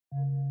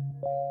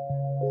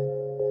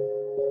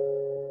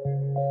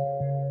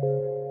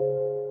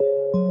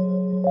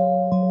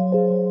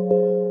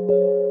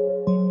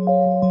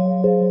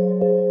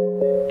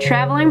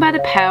Traveling by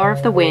the power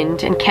of the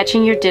wind and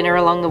catching your dinner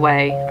along the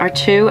way are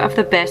two of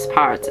the best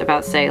parts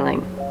about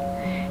sailing.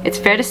 It's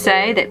fair to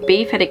say that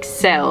Beef had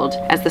excelled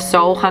as the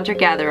sole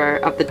hunter-gatherer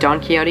of the Don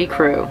Quixote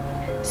crew.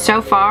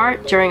 So far,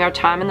 during our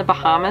time in the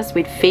Bahamas,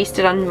 we'd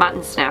feasted on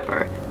mutton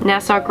snapper,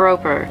 Nassau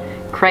groper,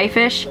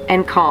 crayfish,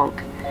 and conch.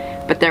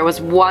 But there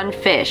was one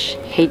fish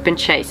he'd been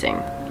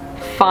chasing.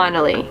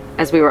 Finally,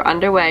 as we were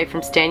underway from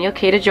Staniel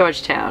Key to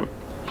Georgetown,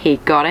 he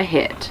got a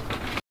hit.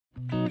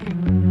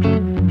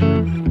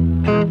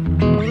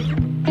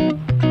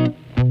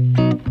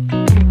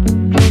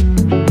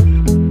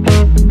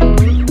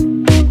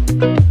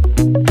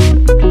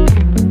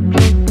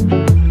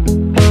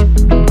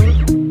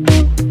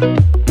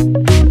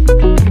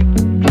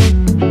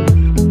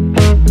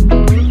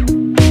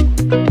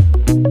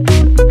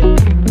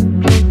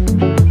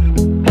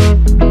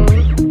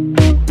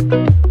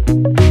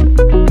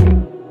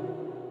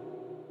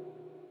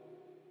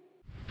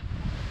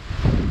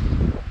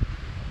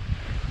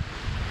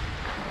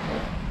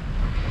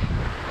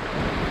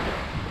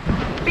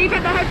 Beef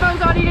had the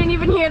headphones on, he didn't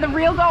even hear the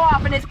reel go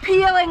off, and his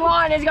peeling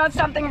line has got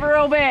something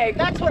real big.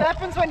 That's what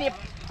happens when you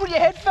put your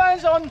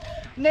headphones on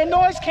and they're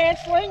noise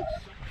cancelling,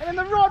 and then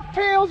the rod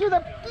peels with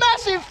a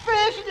massive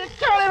fish and you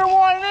can't even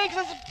wind it in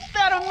because it's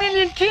about 1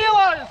 million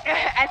kilos.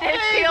 And then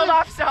it peeled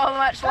off so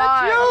much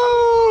line.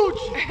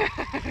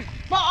 That's huge!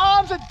 My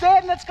arms are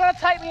dead and it's going to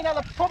take me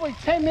another probably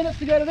 10 minutes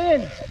to get it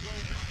in.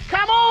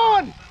 Come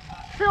on!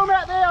 Film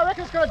out there, I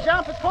reckon it's going to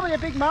jump. It's probably a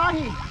big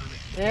mahi.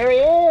 There he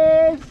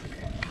is.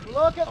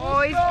 Look at this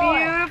Oh, he's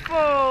guy. beautiful.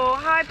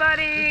 Hi,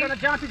 buddy. He's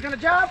gonna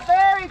jump.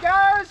 There he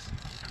goes.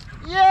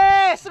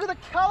 Yes, look at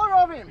the colour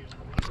of him.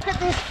 Look at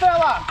this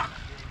fella.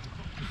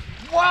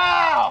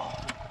 Wow.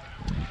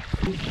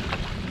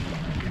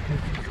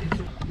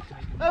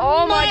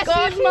 Oh my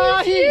gosh,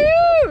 mahi. he's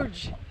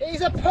huge.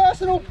 He's a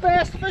personal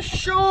best for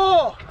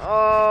sure.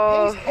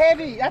 Oh. He's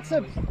heavy. That's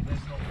a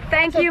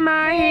Thank That's you, a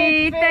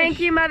Mahi. big fish. Thank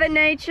you, Mother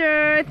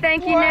Nature.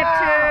 Thank you, wow.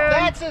 Neptune.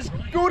 That's as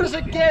good as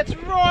it gets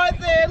right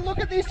there. Look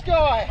at this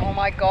guy. Oh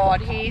my God,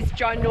 he's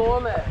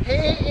ginormous.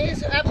 He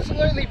is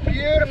absolutely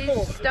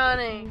beautiful. He's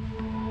stunning.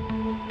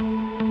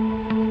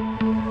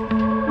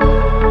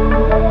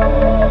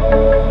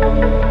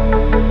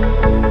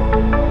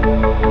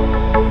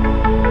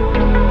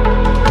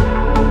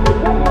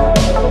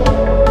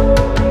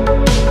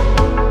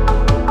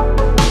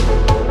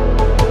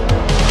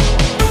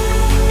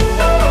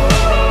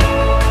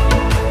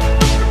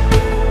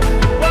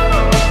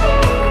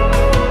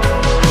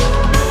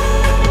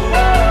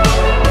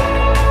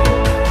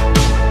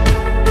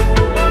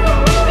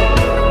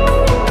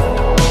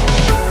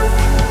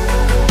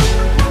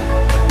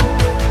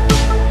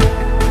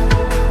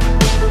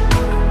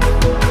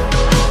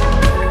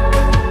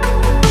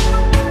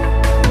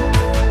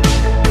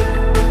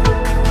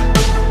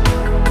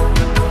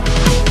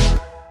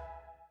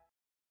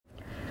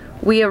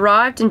 We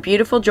arrived in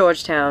beautiful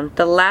Georgetown,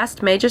 the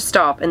last major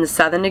stop in the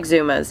southern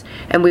Exumas,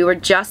 and we were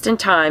just in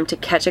time to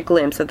catch a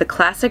glimpse of the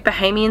classic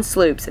Bahamian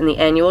sloops in the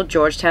annual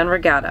Georgetown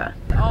Regatta.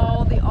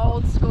 All the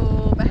old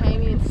school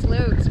Bahamian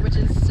sloops, which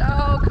is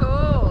so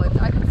cool.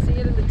 I can see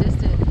it in the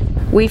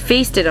distance. We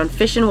feasted on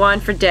fish and wine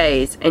for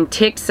days and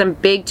ticked some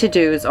big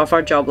to-dos off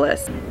our job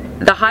list.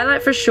 The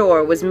highlight for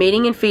sure was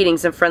meeting and feeding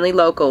some friendly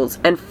locals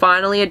and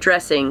finally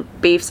addressing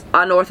Beef's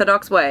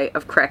unorthodox way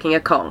of cracking a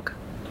conch.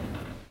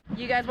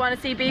 You guys want to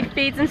see Beef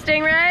feed some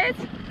stingrays?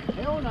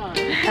 Hell no.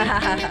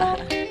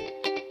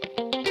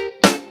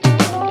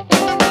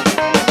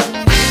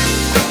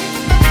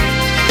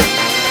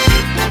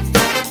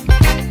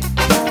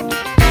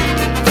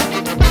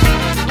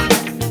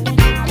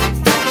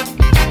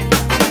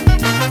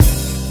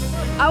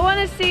 I want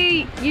to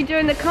see you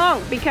doing the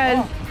conch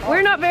because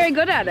we're not very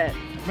good at it.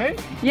 Me?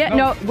 Yeah,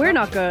 no, we're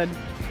not good.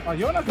 Oh,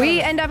 you're not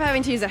We end up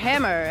having to use a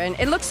hammer and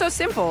it looks so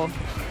simple.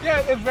 Yeah,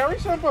 it's very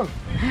simple.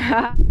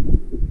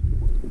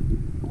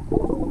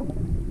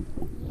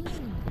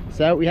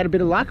 So we had a bit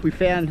of luck. We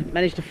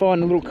managed to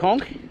find a little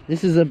conch.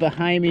 This is a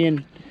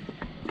Bahamian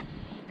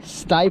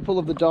staple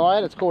of the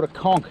diet. It's called a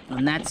conch,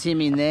 and that's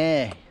him in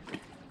there.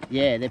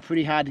 Yeah, they're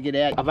pretty hard to get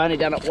out. I've only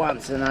done it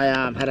once, and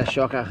I had a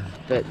shocker,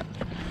 but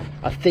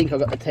I think I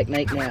got the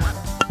technique now.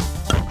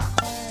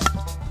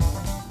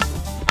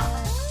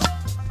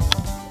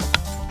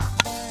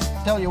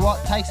 Tell you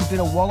what, takes a bit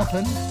of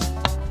walloping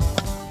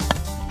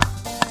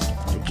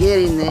to get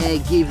in there,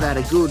 give that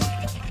a good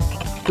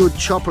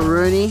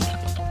chopperoonie.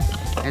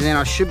 And then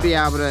I should be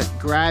able to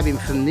grab him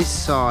from this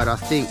side, I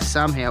think,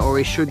 somehow, or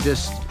he should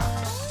just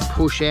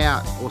push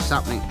out or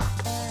something.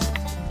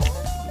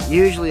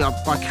 Usually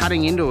by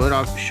cutting into it,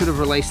 I should have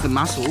released the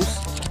muscles.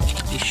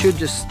 He should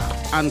just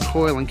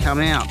uncoil and come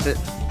out, but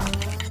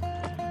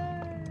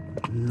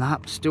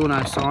nope, still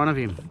no sign of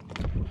him.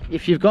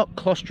 If you've got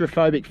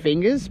claustrophobic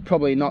fingers,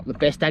 probably not the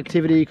best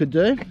activity you could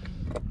do.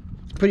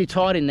 It's pretty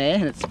tight in there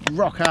and it's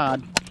rock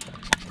hard.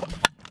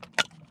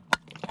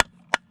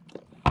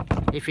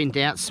 If in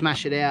doubt,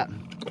 smash it out.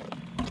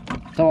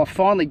 So I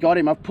finally got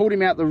him. I've pulled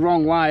him out the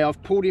wrong way.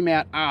 I've pulled him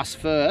out ass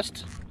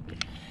first.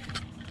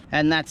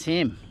 And that's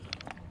him.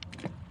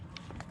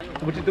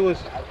 What you do is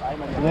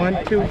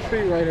 1, 2,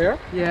 3 right here.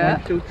 Yeah.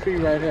 1, 2, 3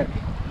 right here.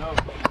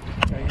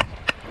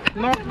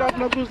 No,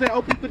 who's there?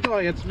 Open the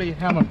door. It's me,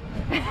 Hammer.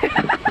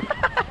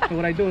 So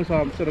what I do is,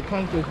 so the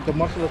conch is, the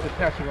muscle is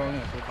attached around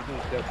here. So what you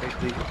do is just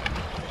basically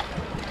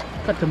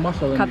cut the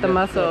muscle. Cut the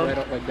muscle. Right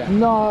up like that.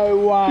 No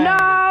way.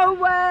 No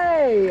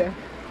way!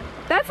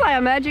 That's like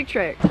a magic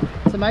trick.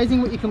 It's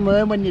amazing what you can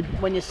learn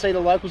when you see the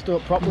locals do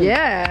it properly.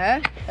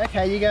 Yeah.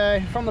 Okay, you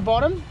go from the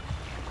bottom.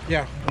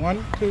 Yeah,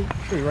 1, 2,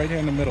 3 right here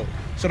in the middle.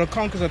 So the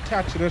conch is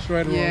attached to this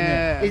right around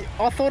Yeah. here.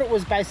 I thought it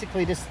was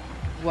basically just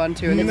 1,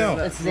 2, and then No,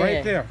 it's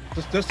right there.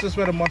 there. This is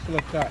where the muscle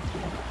attached.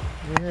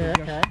 Yeah,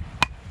 okay.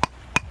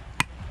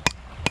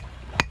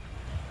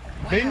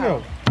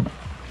 Bingo.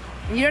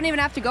 you don't even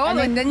have to go And all the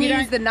way. then Then you you don't-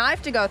 use the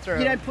knife to go through.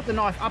 You don't put the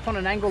knife up on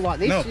an angle like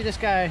this, No. you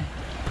just go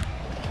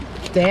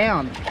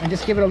down and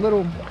just give it a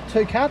little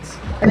 2 cuts.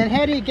 And then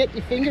how do you get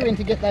your finger in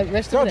to get the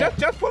rest No, of it?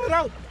 just pull it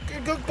out.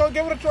 Go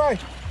give it a try.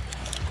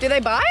 Do they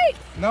bite?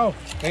 No,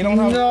 they don't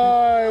have.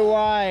 No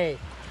way.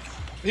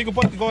 You can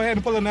go ahead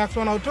and pull the next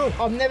one out too.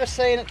 I've never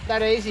seen it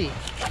that easy.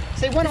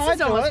 See, when This I is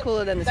do almost it,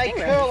 cooler than the they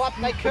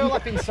stingray. curl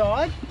up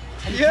inside.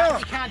 And Yeah.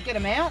 you can't get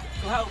them out.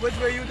 Which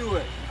way you do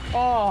it?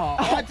 Oh,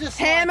 I just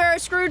Hammer,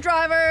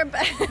 screwdriver.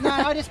 No,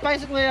 I just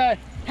basically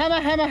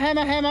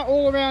hammer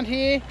all around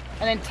here,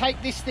 and then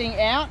take this thing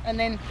out, and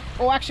then,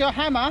 or actually I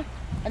hammer,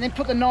 and then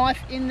put the knife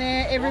in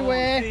there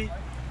everywhere. Oh,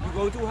 you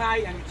go too high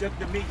and you jerk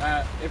the meat.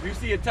 If you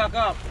see it tuck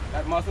up,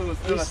 that muscle is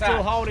still He's attached.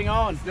 still holding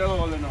on. Still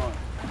holding on.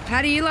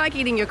 How do you like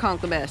eating your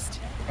conch the best?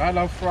 I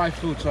love fried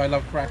food, so I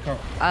love cracked conch.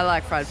 I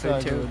like fried So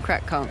food too. good.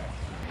 Crack conch.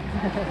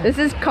 This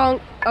is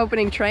conch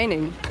opening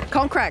training.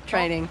 Conch crack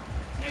training.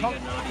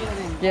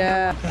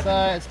 Yeah.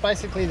 So it's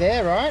basically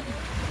there, right?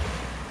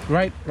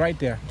 Right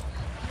there.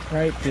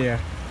 Right there.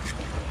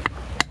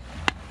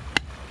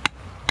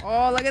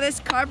 Oh, look at this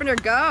carpenter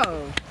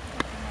go.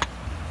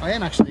 I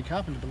am actually a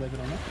carpenter, believe it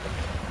or not.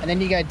 And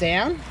then you go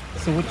down.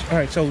 So all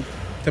right, so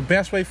the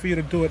best way for you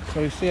to do it,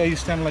 so you see how you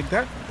stand like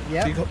that?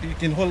 Yep. You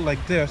can hold it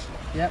like this.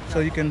 Yep. So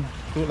you can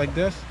do it like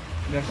this.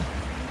 Yes.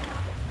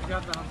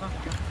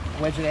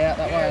 Wedge it out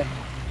that way.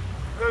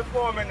 Good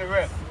form in the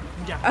wrist.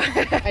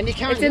 And you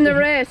can't. It's in the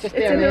wrist. just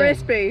It's down in the there,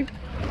 wrist beef.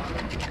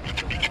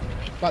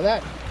 like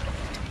that.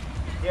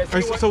 Yeah,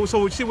 All right,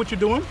 so see what you're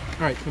doing? All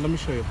right, so let me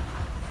show you.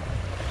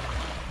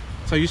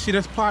 So you see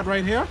this part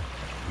right here?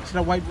 See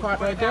that white part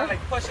right there? Like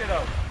push it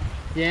up.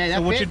 Yeah, that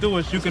So what bit. you do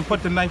is you can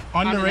put the knife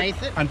under it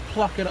Underneath it? and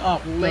pluck it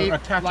up,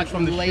 attach like it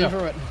from the lever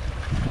ship.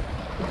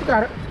 it. You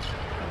got it.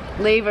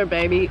 Lever,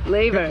 baby.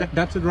 Lever.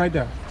 That's it right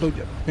there. So,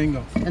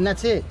 bingo. And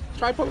that's it.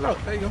 Try pull it out.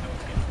 There you go.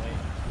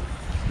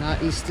 No,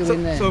 he's still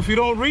in there. So if you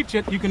don't reach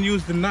it, you can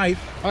use the knife.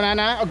 Oh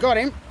no, I got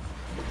him.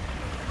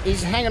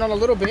 He's hanging on a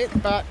little bit,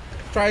 but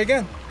Try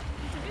again.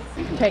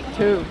 Take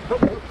 2.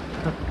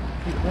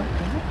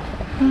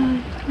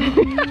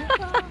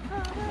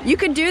 You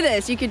could do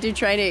this. You could do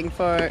training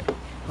for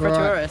Right.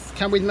 tourists.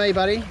 Come with me,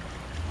 buddy.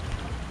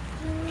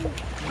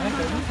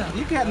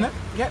 You getting it?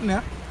 Getting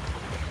there.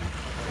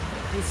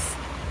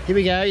 Here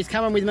we go. He's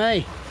coming with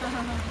me.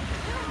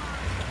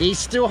 He's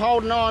still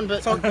holding on,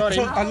 but So, I've got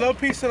so him. a little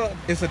piece of it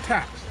is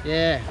attached.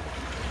 Yeah.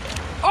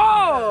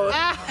 Oh!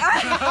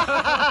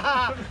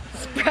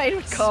 Sprayed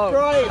with conch.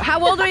 Sprayed. How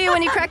old were you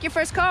when you cracked your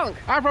first conch?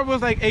 I probably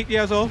was like 8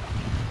 years old.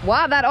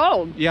 Wow, that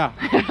old. Yeah.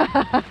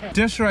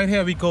 This right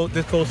here, this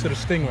goes to the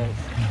stingrays.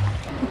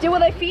 Will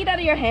they feed out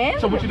of your hand?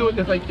 So what you do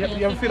is like, you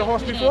ever feed a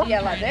horse before?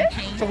 Yeah, like this.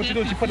 So what you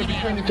do is you put it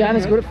between the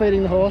Jana's fingers. good at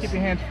feeding the horse. Keep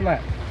your hands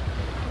flat.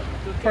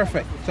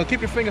 Perfect. So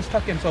keep your fingers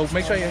tucked in. So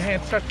make sure your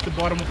hands touch the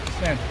bottom of the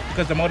sand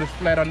because the mud is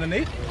flat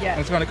underneath. Yeah.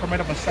 And it's going to come right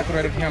up and suck it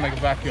right in your hand like a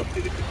vacuum.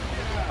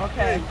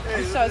 Okay.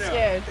 I'm so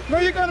scared. No,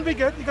 you're going to be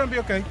good. You're going to be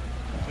okay.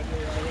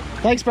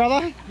 Thanks,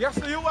 brother. Yes,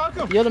 sir, you're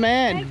welcome. You're the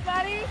man.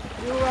 buddy.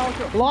 You're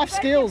welcome. Life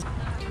skills.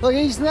 Look,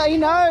 he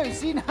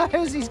knows. He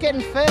knows he's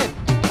getting fed.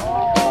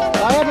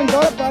 I haven't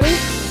got it, buddy.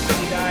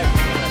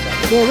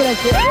 Yeah, we don't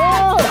care.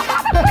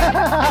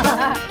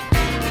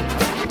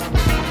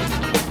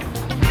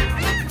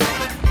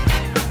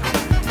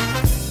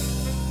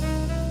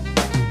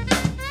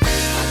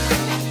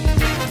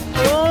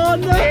 Oh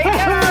no!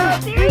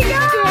 Here he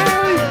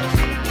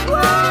goes!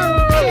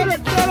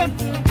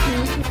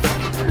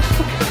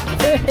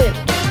 Get it!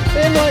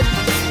 They're like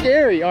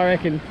scary, I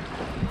reckon.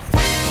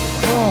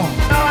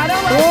 Oh, I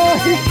don't like Oh,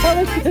 he's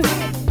coming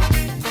to...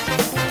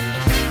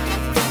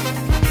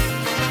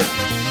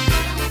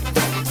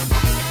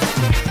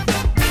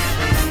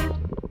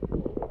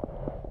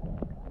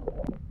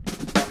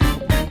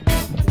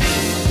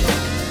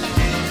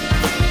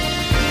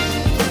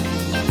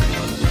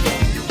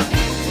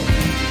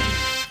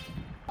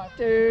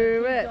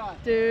 Do it.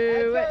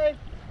 Do it.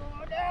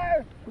 Oh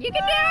no! You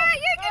can do it.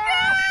 You can do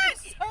it.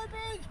 So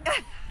big!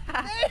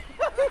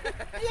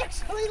 He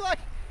actually like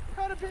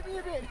kind of bit me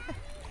a bit.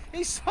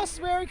 He's, I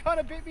swear he kind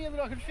of bit me a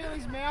little. I could feel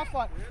his mouth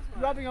like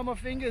rubbing on my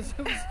fingers.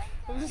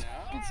 It was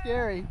a bit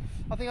scary.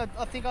 I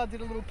think I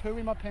did a little poo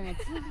in my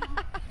pants.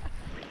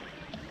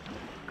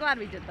 Glad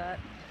we did that.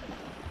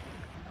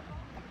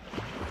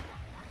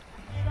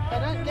 They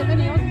don't get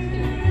many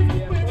on.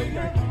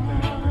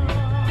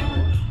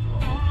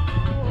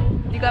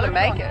 You gotta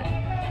make it.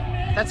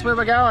 That's where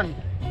we're going.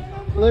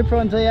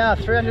 Lupron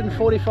DR,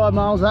 345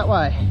 miles that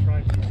way.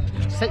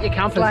 Set your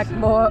compass. It's like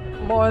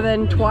more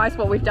than twice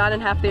what we've done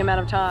in half the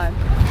amount of time.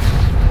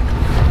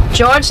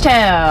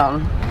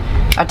 Georgetown.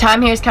 Our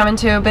time here is coming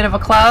to a bit of a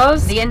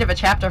close. The end of a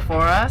chapter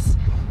for us.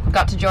 We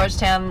got to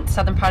Georgetown,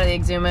 southern part of the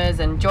Exumas,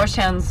 and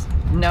Georgetown's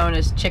known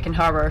as Chicken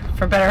Harbor,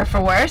 for better or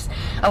for worse.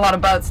 A lot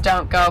of boats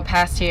don't go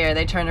past here.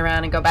 They turn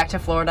around and go back to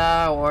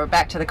Florida or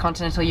back to the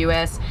continental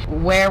US.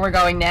 Where we're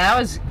going now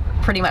is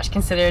pretty much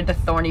considered the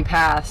thorny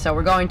path. So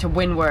we're going to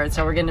windward,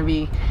 so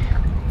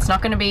it's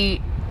not going to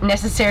be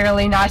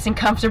necessarily nice and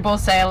comfortable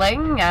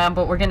sailing,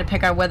 but we're going to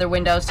pick our weather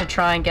windows to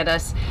try and get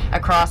us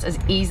across as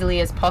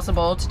easily as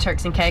possible to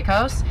Turks and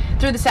Caicos,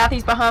 through the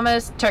southeast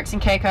Bahamas, Turks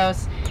and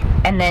Caicos,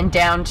 and then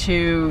down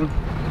to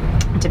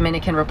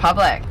Dominican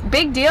Republic.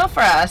 Big deal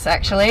for us,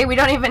 actually. We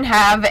don't even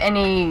have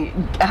any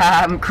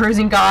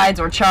cruising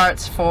guides or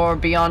charts for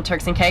beyond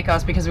Turks and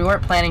Caicos because we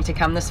weren't planning to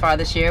come this far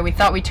this year. We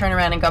thought we'd turn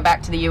around and go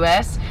back to the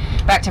US,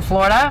 back to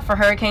Florida for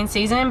hurricane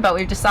season, but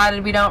we've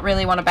decided we don't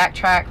really want to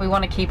backtrack. We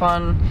want to keep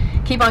on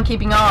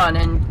keeping on,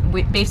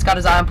 and Beef's got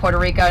his eye on Puerto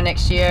Rico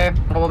next year,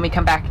 or when we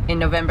come back in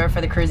November for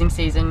the cruising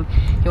season.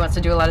 He wants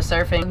to do a lot of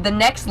surfing. The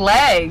next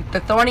leg, the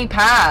thorny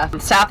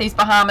path, southeast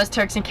Bahamas,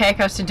 Turks and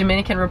Caicos to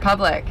Dominican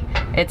Republic.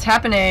 It's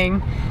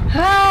happening.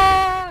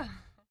 Ah!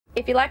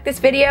 If you like this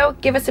video,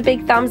 give us a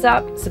big thumbs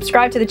up,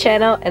 subscribe to the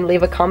channel, and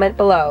leave a comment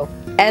below.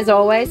 As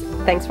always,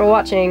 thanks for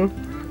watching.